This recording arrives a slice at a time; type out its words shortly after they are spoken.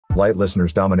Light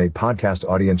listeners dominate podcast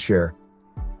audience share.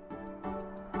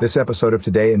 This episode of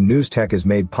Today in News Tech is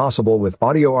made possible with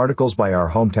audio articles by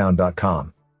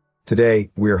ourhometown.com. Today,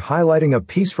 we're highlighting a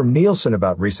piece from Nielsen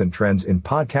about recent trends in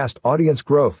podcast audience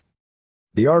growth.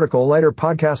 The article, "Lighter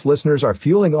Podcast Listeners Are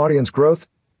Fueling Audience Growth,"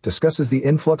 discusses the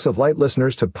influx of light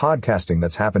listeners to podcasting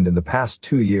that's happened in the past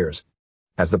 2 years.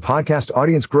 As the podcast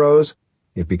audience grows,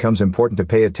 it becomes important to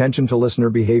pay attention to listener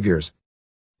behaviors.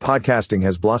 Podcasting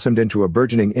has blossomed into a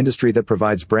burgeoning industry that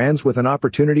provides brands with an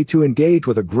opportunity to engage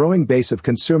with a growing base of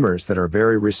consumers that are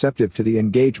very receptive to the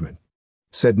engagement,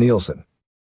 said Nielsen.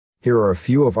 Here are a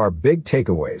few of our big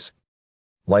takeaways.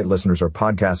 Light listeners are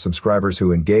podcast subscribers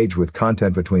who engage with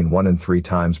content between 1 and 3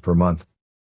 times per month.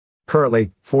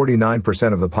 Currently,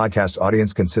 49% of the podcast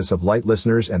audience consists of light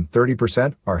listeners and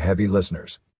 30% are heavy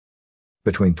listeners.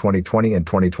 Between 2020 and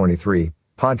 2023,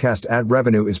 podcast ad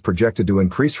revenue is projected to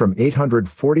increase from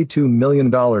 $842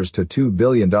 million to $2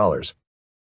 billion.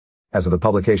 As of the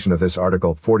publication of this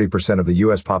article, 40% of the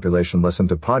U.S. population listen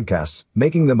to podcasts,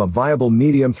 making them a viable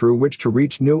medium through which to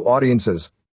reach new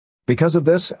audiences. Because of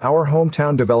this, Our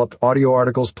Hometown developed audio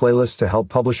articles playlists to help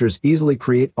publishers easily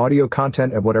create audio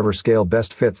content at whatever scale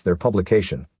best fits their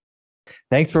publication.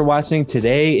 Thanks for watching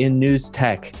Today in News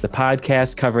Tech, the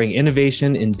podcast covering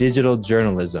innovation in digital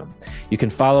journalism. You can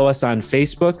follow us on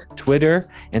Facebook, Twitter,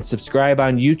 and subscribe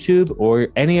on YouTube or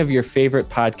any of your favorite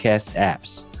podcast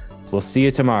apps. We'll see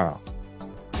you tomorrow.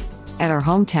 At Our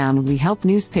Hometown, we help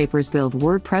newspapers build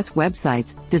WordPress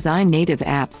websites, design native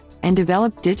apps, and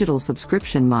develop digital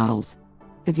subscription models.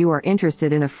 If you are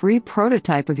interested in a free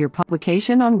prototype of your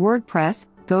publication on WordPress,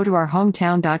 go to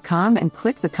ourhometown.com and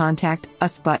click the Contact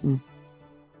Us button.